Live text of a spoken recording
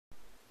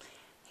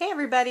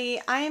everybody,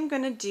 I am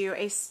going to do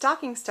a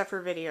stocking stuffer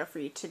video for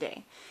you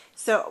today.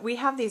 So we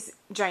have these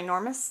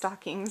ginormous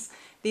stockings.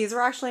 These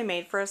were actually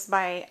made for us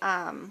by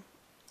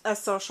a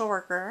social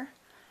worker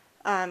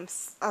a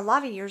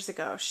lot of years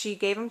ago. She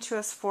gave them to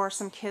us for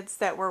some kids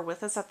that were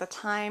with us at the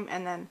time,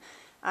 and then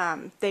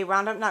they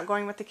wound up not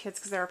going with the kids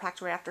because they were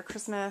packed away after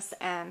Christmas,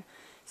 and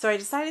so I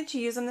decided to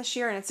use them this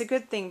year, and it's a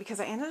good thing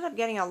because I ended up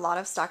getting a lot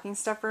of stocking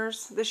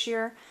stuffers this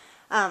year.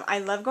 I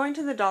love going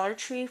to the Dollar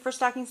Tree for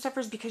stocking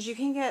stuffers because you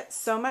can get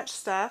so much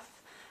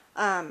stuff,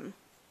 and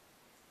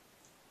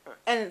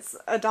it's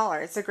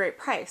 $1. It's a great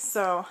price.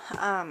 So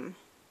I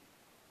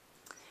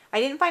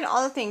didn't find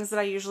all the things that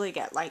I usually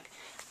get, like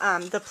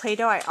the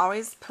Play-Doh. I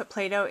always put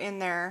Play-Doh in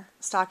their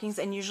stockings,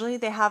 and usually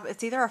they have,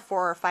 it's either a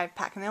 4 or 5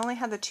 pack, and they only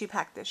had the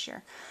 2-pack this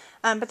year.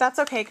 But that's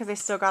okay because they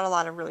still got a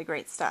lot of really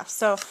great stuff.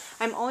 So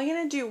I'm only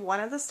going to do one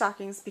of the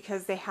stockings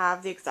because they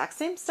have the exact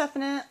same stuff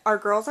in it. Our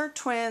girls are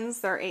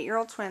twins. They're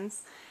 8-year-old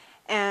twins.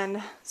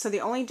 And so the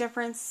only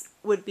difference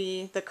would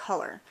be the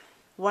color.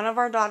 One of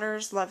our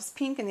daughters loves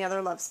pink and the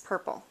other loves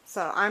purple.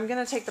 So I'm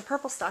going to take the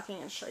purple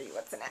stocking and show you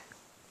what's in it.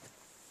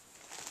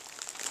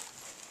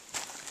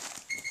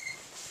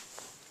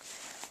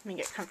 Let me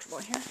get comfortable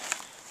here.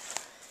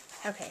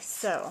 Okay,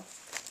 so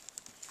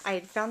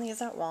I found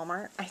these at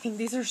Walmart. I think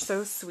these are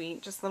so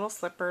sweet, just little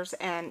slippers,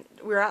 and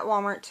we were at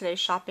Walmart today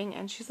shopping,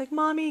 and she's like,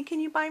 "Mommy,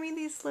 can you buy me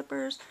these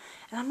slippers?"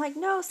 And I'm like,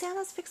 "No,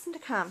 Santa's fixing to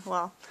come."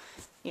 Well,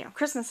 you know,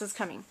 Christmas is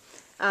coming.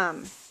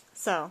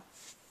 So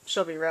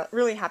she'll be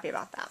really happy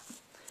about that.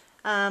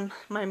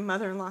 My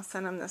mother-in-law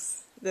sent him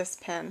this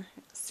pen.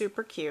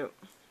 Super cute.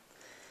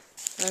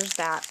 There's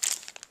that.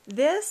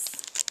 This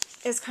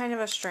is kind of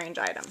a strange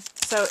item.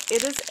 So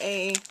it is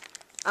a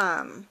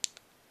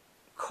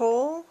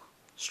Kohl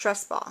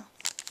stress ball.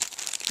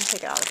 Let me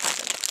take it out of the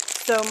package.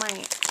 So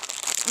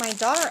my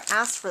daughter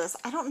asked for this.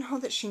 I don't know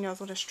that she knows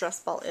what a stress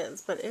ball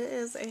is, but it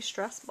is a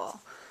stress ball.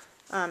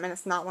 And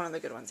it's not one of the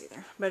good ones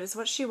either. But it's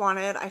what she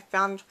wanted. I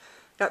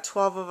got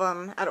 12 of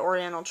them at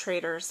Oriental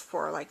Traders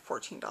for like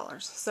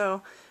 $14.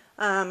 So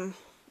I'm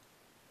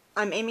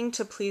aiming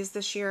to please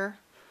this year.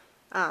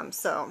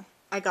 So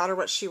I got her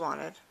what she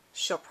wanted.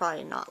 She'll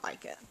probably not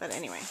like it, but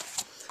anyway.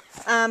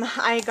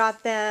 I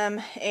got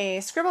them a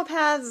scribble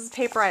pad. This is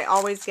paper I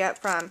always get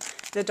from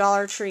the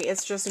Dollar Tree.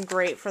 It's just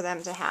great for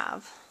them to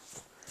have.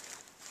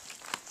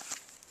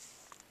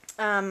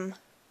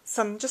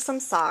 Just some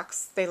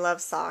socks. They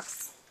love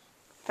socks.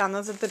 Found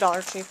those at the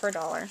Dollar Tree for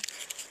 $1.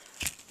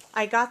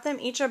 I got them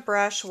each a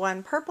brush,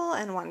 one purple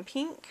and one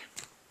pink.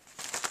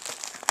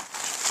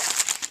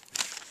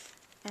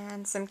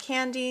 And some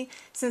candy.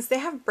 Since they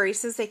have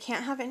braces, they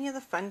can't have any of the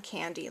fun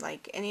candy,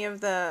 like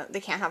they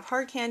can't have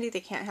hard candy,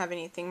 they can't have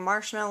anything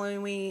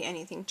marshmallowy,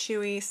 anything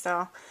chewy,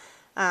 so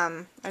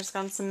I just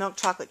got them some milk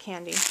chocolate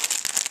candy.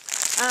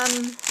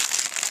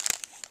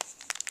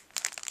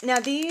 Now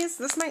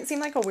this might seem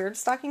like a weird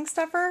stocking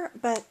stuffer,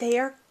 but they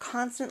are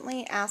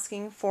constantly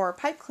asking for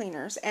pipe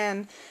cleaners,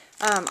 and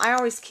I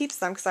always keep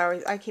some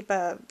because I keep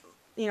a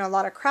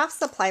lot of craft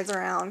supplies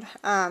around,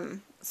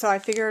 so I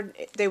figured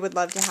they would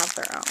love to have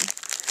their own.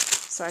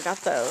 So I got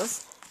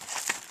those.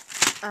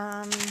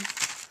 Let's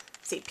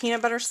see,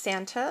 peanut butter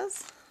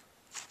Santas,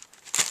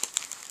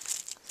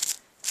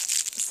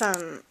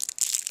 some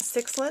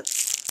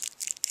sixlets,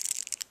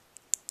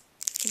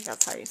 I think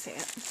that's how you say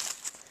it,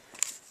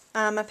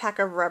 a pack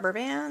of rubber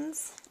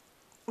bands.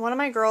 One of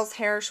my girls'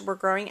 hair, we're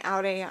growing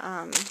out a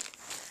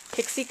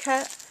pixie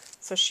cut,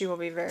 so she will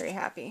be very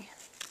happy.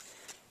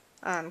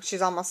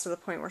 She's almost to the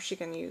point where she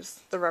can use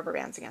the rubber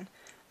bands again.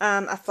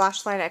 A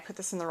flashlight. I put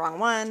this in the wrong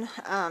one.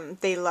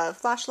 They love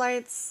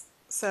flashlights,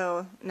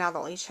 so now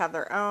they'll each have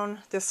their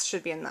own. This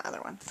should be in the other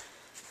one.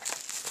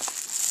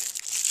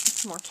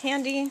 Some more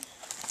candy.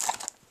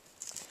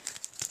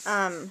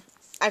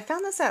 I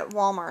found this at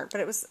Walmart,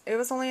 but it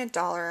was only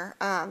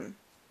 $1.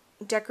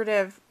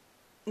 Decorative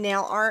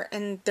nail art,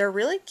 and they're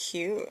really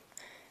cute.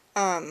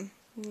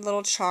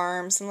 Little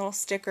charms and little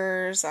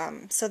stickers.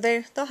 So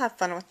they'll have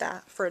fun with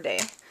that for a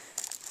day.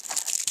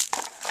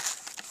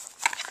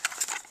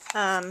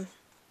 A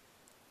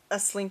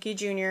Slinky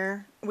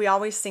Jr. We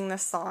always sing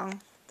this song,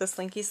 the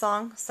Slinky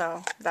song,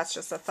 so that's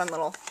just a fun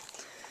little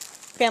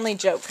family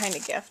joke kind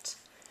of gift.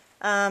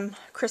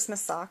 Christmas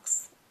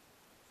socks.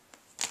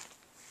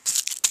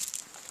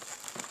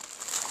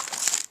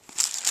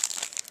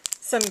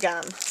 Some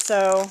gum.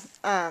 So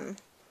I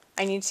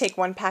need to take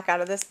one pack out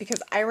of this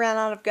because I ran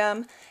out of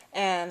gum,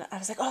 and I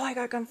was like, oh, I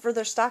got gum for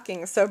their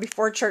stockings. So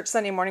before church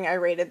Sunday morning, I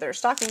raided their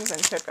stockings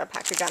and took a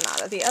pack of gum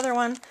out of the other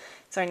one.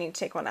 So I need to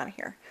take one out of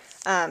here.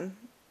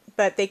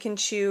 But they can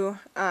chew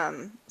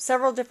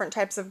several different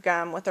types of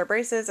gum with their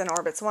braces, and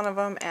Orbit's one of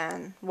them,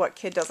 and what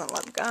kid doesn't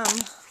love gum?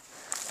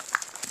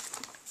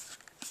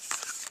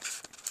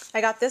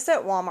 I got this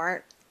at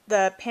Walmart,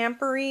 the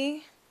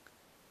Pampery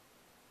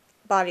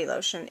body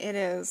lotion. It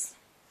is,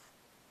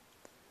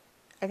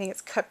 I think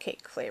it's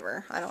cupcake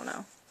flavor. I don't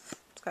know.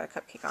 It's got a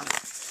cupcake on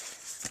it.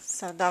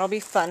 So that'll be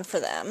fun for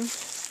them.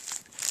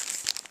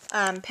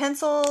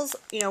 Pencils,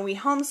 you know, we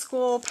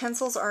homeschool.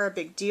 Pencils are a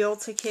big deal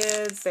to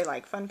kids. They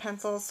like fun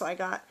pencils, so I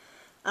got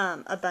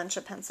a bunch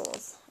of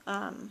pencils.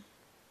 I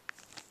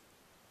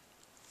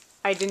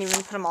didn't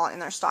even put them all in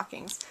their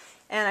stockings.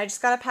 And I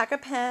just got a pack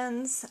of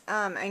pens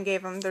and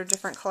gave them their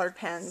different colored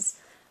pens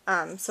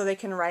so they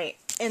can write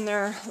in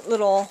their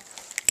little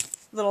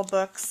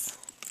books.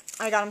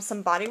 I got them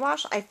some body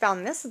wash. I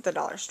found this at the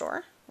dollar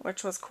store,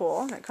 which was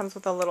cool. It comes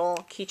with a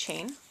little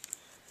keychain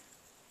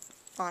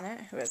on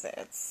it. Who is it?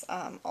 It's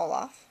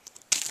Olaf.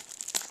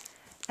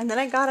 And then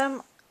I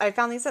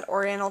found these at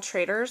Oriental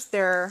Traders.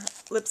 They're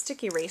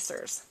lipstick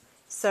erasers.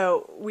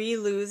 So we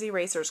lose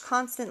erasers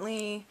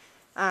constantly.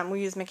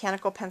 We use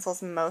mechanical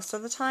pencils most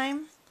of the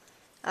time.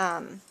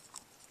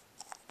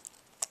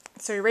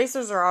 So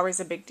erasers are always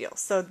a big deal.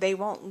 So they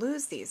won't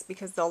lose these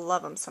because they'll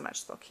love them so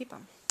much they'll keep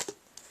them.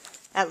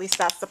 At least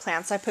that's the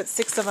plan. So I put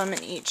 6 of them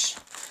in each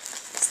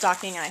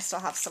stocking, and I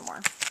still have some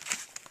more.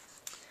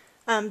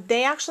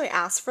 They actually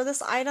asked for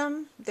this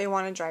item. They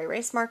wanted dry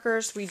erase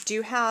markers. We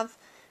do have,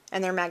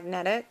 and they're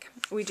magnetic,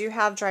 we do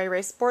have dry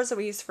erase boards that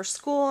we use for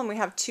school, and we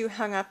have 2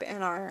 hung up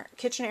in our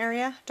kitchen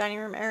area, dining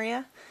room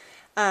area.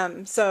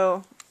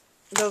 So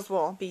those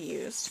will be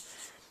used.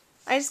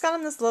 I just got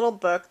them this little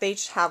book. They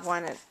each have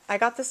one. I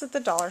got this at the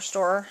dollar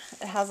store.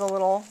 It has a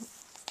little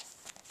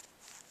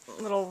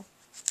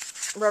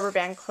rubber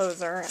band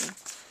closer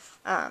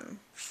and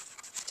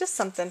just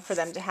something for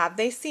them to have.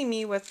 They see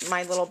me with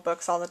my little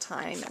books all the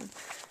time,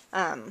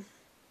 and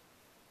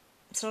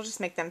so it'll just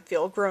make them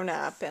feel grown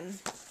up, and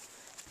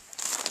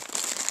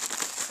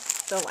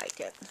they'll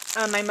like it.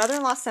 My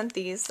mother-in-law sent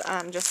these,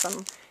 just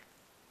some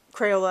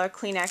Crayola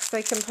Kleenex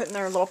they can put in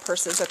their little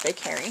purses that they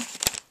carry.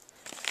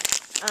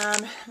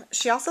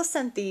 She also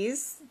sent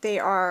these. They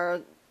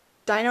are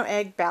Dino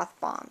Egg Bath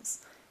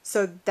Bombs.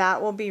 So that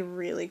will be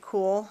really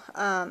cool.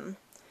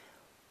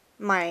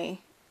 My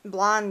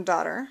blonde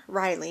daughter,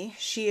 Riley,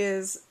 she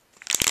is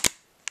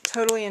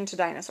totally into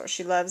dinosaurs.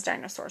 She loves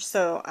dinosaurs.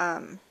 So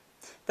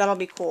that'll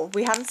be cool.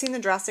 We haven't seen the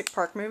Jurassic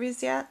Park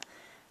movies yet.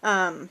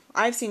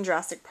 I've seen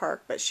Jurassic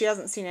Park, but she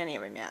hasn't seen any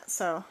of them yet.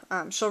 So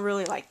she'll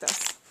really like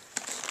this.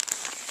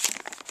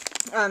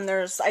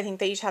 I think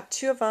they each have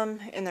 2 of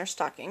them in their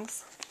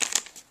stockings.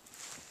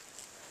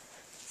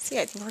 See,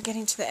 I think we're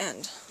getting to the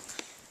end.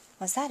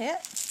 Was that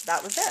it?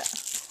 That was it.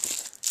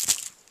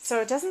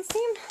 So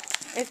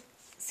it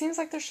seems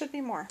like there should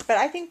be more, but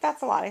I think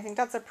that's a lot. I think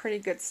that's a pretty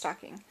good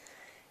stocking.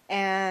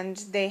 And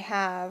they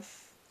have,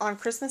 on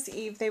Christmas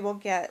Eve,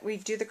 we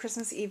do the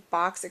Christmas Eve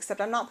box, except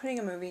I'm not putting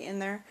a movie in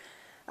there.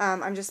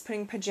 I'm just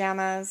putting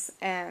pajamas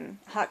and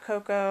hot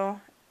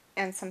cocoa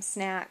and some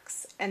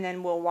snacks, and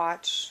then we'll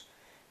watch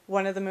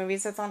one of the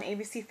movies that's on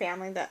ABC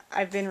Family that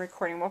I've been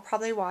recording. We'll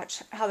probably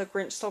watch How the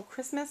Grinch Stole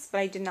Christmas, but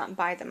I did not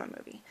buy them a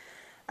movie.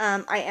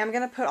 I am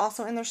going to put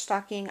also in their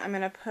stocking,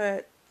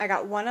 I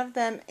got one of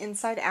them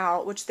Inside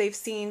Out, which they've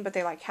seen, but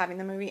they like having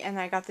the movie, and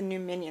I got the new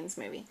Minions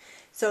movie.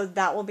 So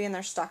that will be in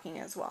their stocking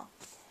as well.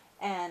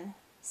 And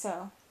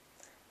so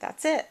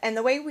that's it. And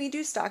the way we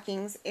do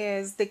stockings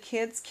is the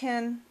kids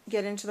can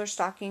get into their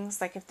stockings,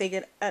 like if they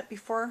get up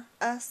before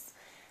us,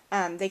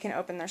 they can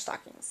open their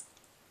stockings.